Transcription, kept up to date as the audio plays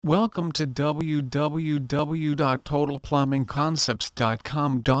Welcome to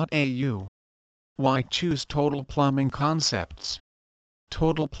www.totalplumbingconcepts.com.au. Why choose Total Plumbing Concepts?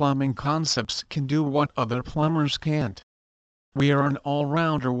 Total Plumbing Concepts can do what other plumbers can't. We are an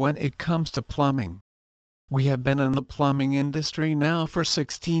all-rounder when it comes to plumbing. We have been in the plumbing industry now for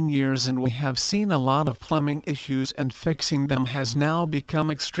 16 years and we have seen a lot of plumbing issues, and fixing them has now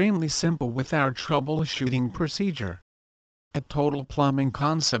become extremely simple with our troubleshooting procedure. At Total Plumbing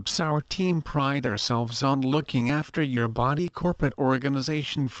Concepts, our team pride ourselves on looking after your body corporate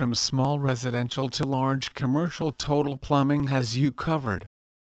organization. From small residential to large commercial, Total Plumbing has you covered.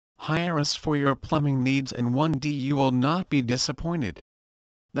 Hire us for your plumbing needs and one day you will not be disappointed.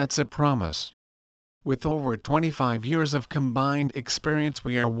 That's a promise. With over 25 years of combined experience,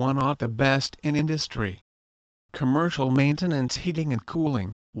 we are one of the best in industry. Commercial maintenance, heating and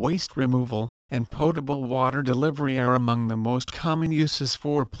cooling, waste removal, and potable water delivery are among the most common uses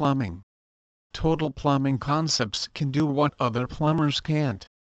for plumbing. Total Plumbing Concepts can do what other plumbers can't.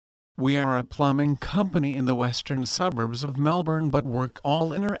 We are a plumbing company in the western suburbs of Melbourne, but work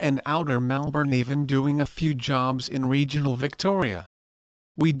all inner and outer Melbourne, even doing a few jobs in regional Victoria.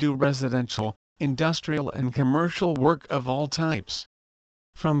 We do residential, industrial and commercial work of all types.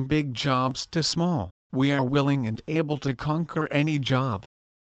 From big jobs to small, we are willing and able to conquer any job.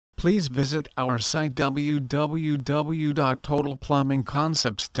 Please visit our site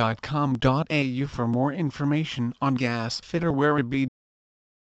www.totalplumbingconcepts.com.au for more information on gas fitter Werribee.